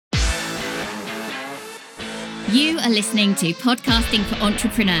You are listening to Podcasting for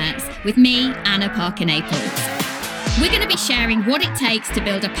Entrepreneurs with me, Anna Parker Naples. We're going to be sharing what it takes to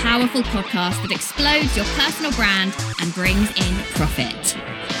build a powerful podcast that explodes your personal brand and brings in profit.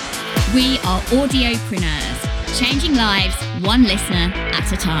 We are audiopreneurs, changing lives one listener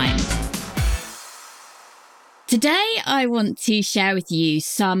at a time. Today, I want to share with you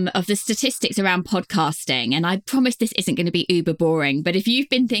some of the statistics around podcasting. And I promise this isn't going to be uber boring, but if you've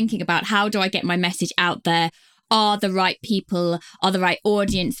been thinking about how do I get my message out there, are the right people, are the right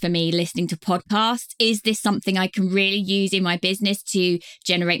audience for me listening to podcasts? Is this something I can really use in my business to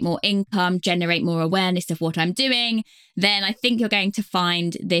generate more income, generate more awareness of what I'm doing? Then I think you're going to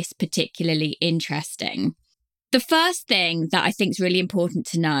find this particularly interesting. The first thing that I think is really important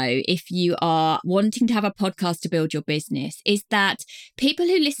to know if you are wanting to have a podcast to build your business is that people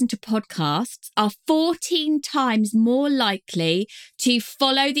who listen to podcasts are 14 times more likely to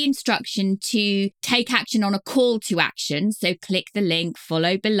follow the instruction to take action on a call to action. So click the link,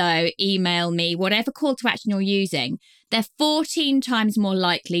 follow below, email me, whatever call to action you're using. They're 14 times more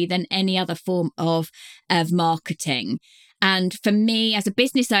likely than any other form of marketing. And for me as a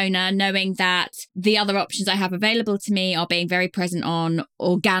business owner, knowing that the other options I have available to me are being very present on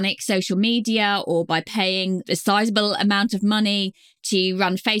organic social media or by paying a sizable amount of money to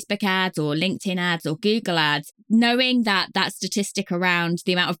run Facebook ads or LinkedIn ads or Google ads, knowing that statistic around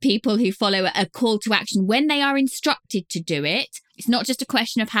the amount of people who follow a call to action when they are instructed to do it, it's not just a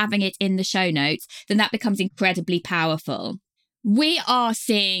question of having it in the show notes, then that becomes incredibly powerful. We are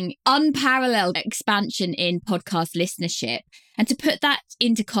seeing unparalleled expansion in podcast listenership. And to put that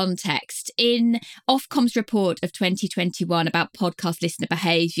into context, in Ofcom's report of 2021 about podcast listener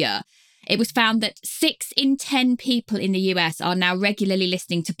behavior, it was found that 6 in 10 people in the US are now regularly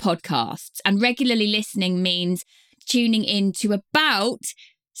listening to podcasts. And regularly listening means tuning in to about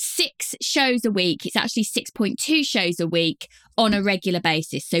 6 shows a week. It's actually 6.2 shows a week on a regular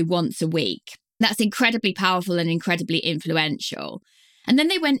basis, so once a week. That's incredibly powerful and incredibly influential. And then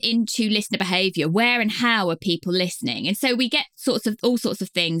they went into listener behavior. Where and how are people listening? And so we get all sorts of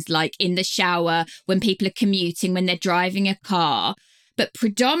things like in the shower, when people are commuting, when they're driving a car. But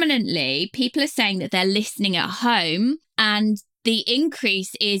predominantly, people are saying that they're listening at home, and the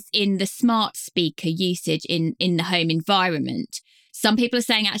increase is in the smart speaker usage in the home environment. Some people are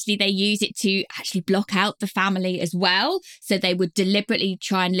saying actually they use it to actually block out the family as well. So they would deliberately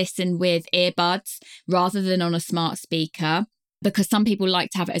try and listen with earbuds rather than on a smart speaker, because some people like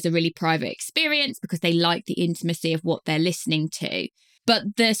to have it as a really private experience because they like the intimacy of what they're listening to.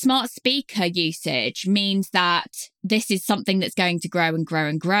 But the smart speaker usage means that this is something that's going to grow and grow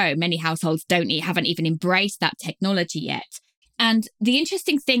and grow. Many households haven't even embraced that technology yet. And the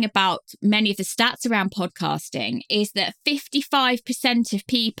interesting thing about many of the stats around podcasting is that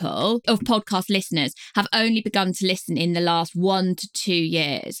 55% of podcast listeners have only begun to listen in the last 1 to 2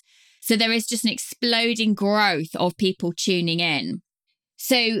 years. So there is just an exploding growth of people tuning in.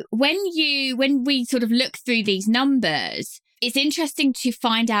 So when we sort of look through these numbers, it's interesting to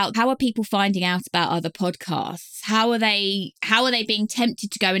find out, how are people finding out about other podcasts? How are they being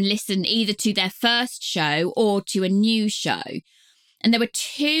tempted to go and listen either to their first show or to a new show? And there were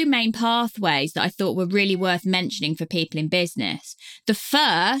 2 main pathways that I thought were really worth mentioning for people in business. The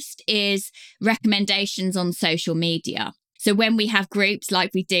first is recommendations on social media. So when we have groups like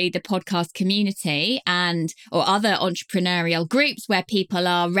we do the podcast community or other entrepreneurial groups where people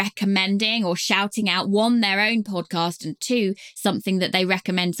are recommending or shouting out, 1, their own podcast, and 2, something that they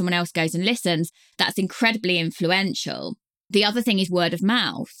recommend someone else goes and listens, that's incredibly influential. The other thing is word of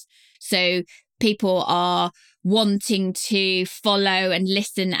mouth. So people are wanting to follow and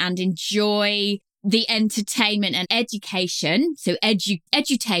listen and enjoy the entertainment and education. So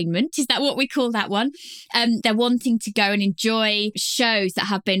edutainment, is that what we call that one? They're wanting to go and enjoy shows that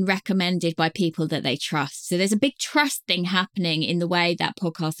have been recommended by people that they trust. So there's a big trust thing happening in the way that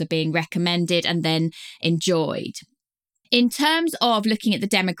podcasts are being recommended and then enjoyed. In terms of looking at the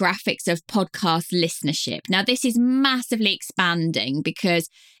demographics of podcast listenership, now this is massively expanding because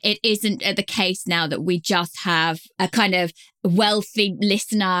it isn't the case now that we just have a kind of wealthy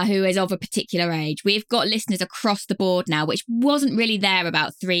listener who is of a particular age. We've got listeners across the board now, which wasn't really there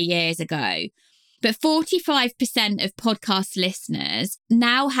about 3 years ago. But 45% of podcast listeners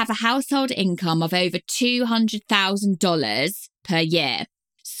now have a household income of over $200,000 per year.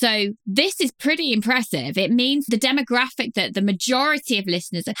 So this is pretty impressive. It means the demographic that the majority of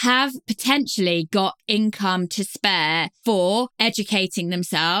listeners have potentially got income to spare for educating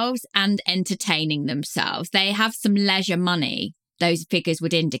themselves and entertaining themselves. They have some leisure money, those figures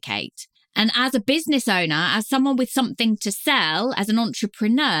would indicate. And as a business owner, as someone with something to sell, as an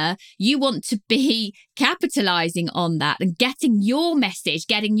entrepreneur, you want to be capitalizing on that and getting your message,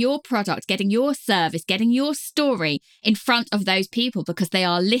 getting your product, getting your service, getting your story in front of those people because they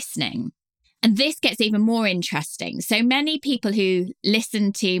are listening. And this gets even more interesting. So many people who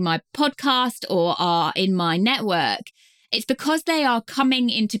listen to my podcast or are in my network, it's because they are coming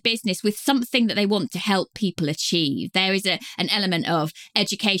into business with something that they want to help people achieve. There is an element of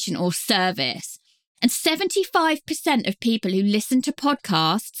education or service. And 75% of people who listen to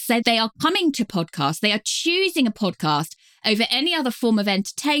podcasts say they are coming to podcasts. They are choosing a podcast over any other form of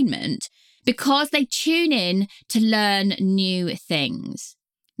entertainment because they tune in to learn new things.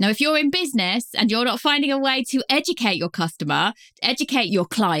 Now, if you're in business and you're not finding a way to educate your customer, to educate your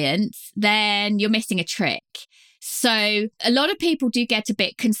clients, then you're missing a trick. So a lot of people do get a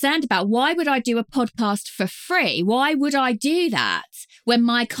bit concerned about, why would I do a podcast for free? Why would I do that when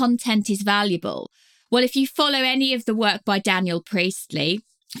my content is valuable? Well, if you follow any of the work by Daniel Priestley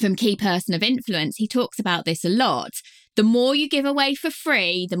from Key Person of Influence, he talks about this a lot. The more you give away for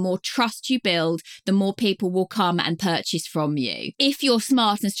free, the more trust you build, the more people will come and purchase from you, if you're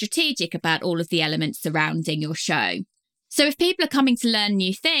smart and strategic about all of the elements surrounding your show. So if people are coming to learn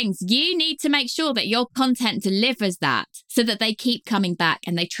new things, you need to make sure that your content delivers that so that they keep coming back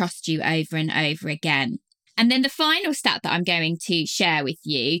and they trust you over and over again. And then the final stat that I'm going to share with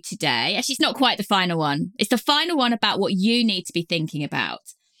you today, actually, it's not quite the final one. It's the final one about what you need to be thinking about.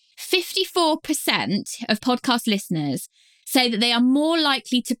 54% of podcast listeners say that they are more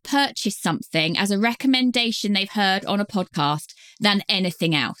likely to purchase something as a recommendation they've heard on a podcast than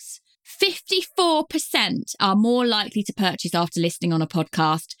anything else. 54% are more likely to purchase after listening on a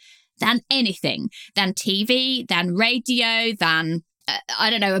podcast than anything, than TV, than radio, than,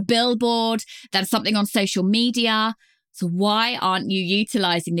 a billboard, than something on social media. So why aren't you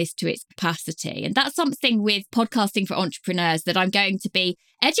utilizing this to its capacity? And that's something with Podcasting for Entrepreneurs that I'm going to be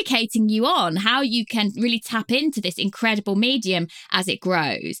educating you on, how you can really tap into this incredible medium as it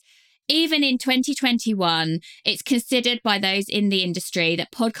grows. Even in 2021, it's considered by those in the industry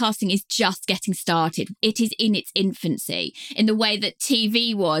that podcasting is just getting started. It is in its infancy, in the way that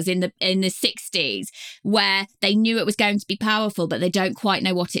TV was in the 60s, where they knew it was going to be powerful, but they don't quite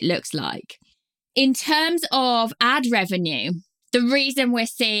know what it looks like. In terms of ad revenue, the reason we're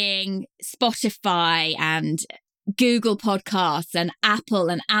seeing Spotify and Google Podcasts and Apple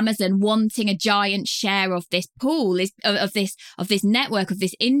and Amazon wanting a giant share of this pool of this network, of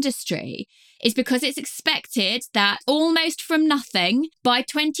this industry, is because it's expected that almost from nothing by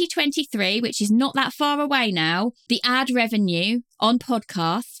 2023, which is not that far away now, the ad revenue on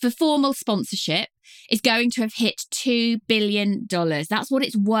podcasts for formal sponsorship is going to have hit $2 billion. That's what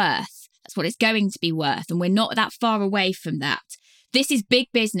it's worth. That's what it's going to be worth. And we're not that far away from that. This is big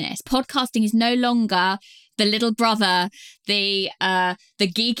business. Podcasting is no longer the little brother, the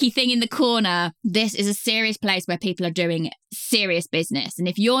geeky thing in the corner. This is a serious place where people are doing serious business. And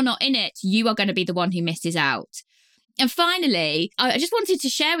if you're not in it, you are going to be the one who misses out. And finally, I just wanted to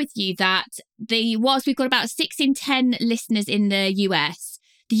share with you that whilst we've got about 6 in 10 listeners in the US,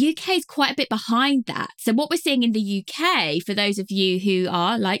 the UK is quite a bit behind that. So what we're seeing in the UK, for those of you who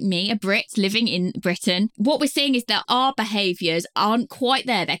are, like me, a Brit living in Britain, what we're seeing is that our behaviours aren't quite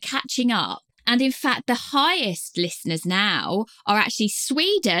there. They're catching up. And in fact, the highest listeners now are actually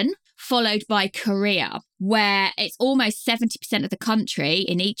Sweden, followed by Korea, where it's almost 70% of the country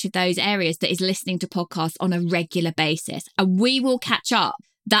in each of those areas that is listening to podcasts on a regular basis. And we will catch up.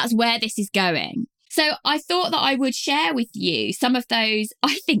 That's where this is going. So I thought that I would share with you some of those.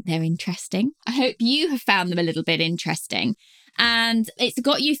 I think they're interesting. I hope you have found them a little bit interesting. And it's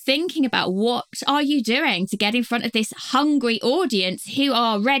got you thinking about, what are you doing to get in front of this hungry audience who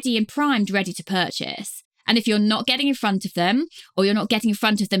are ready and primed, ready to purchase? And if you're not getting in front of them, or you're not getting in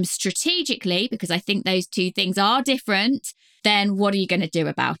front of them strategically, because I think those two things are different, then what are you going to do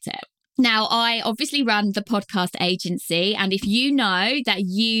about it? Now, I obviously run the podcast agency, and if you know that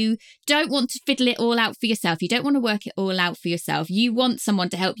you don't want to fiddle it all out for yourself, you don't want to work it all out for yourself, you want someone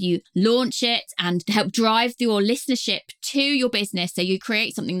to help you launch it and help drive your listenership to your business, so you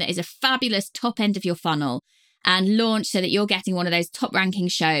create something that is a fabulous top end of your funnel and launch so that you're getting one of those top ranking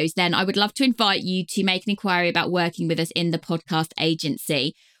shows, then I would love to invite you to make an inquiry about working with us in the podcast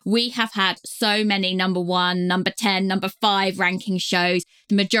agency. We have had so many number 1, number 10, number 5 ranking shows.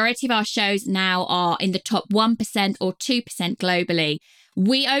 The majority of our shows now are in the top 1% or 2% globally.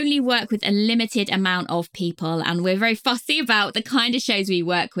 We only work with a limited amount of people, and we're very fussy about the kind of shows we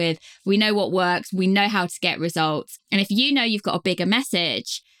work with. We know what works. We know how to get results. And if you know you've got a bigger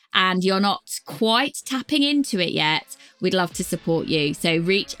message and you're not quite tapping into it yet, we'd love to support you. So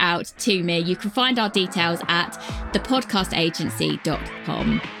reach out to me. You can find our details at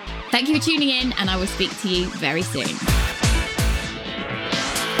thepodcastagency.com. Thank you for tuning in, and I will speak to you very soon.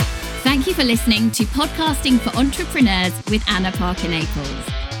 Thank you for listening to Podcasting for Entrepreneurs with Anna Parker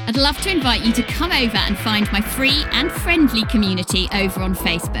Naples. I'd love to invite you to come over and find my free and friendly community over on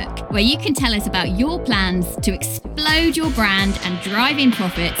Facebook, where you can tell us about your plans to explode your brand and drive in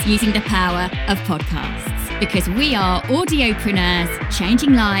profits using the power of podcasts. Because we are audiopreneurs,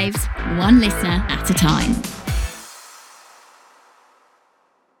 changing lives one listener at a time.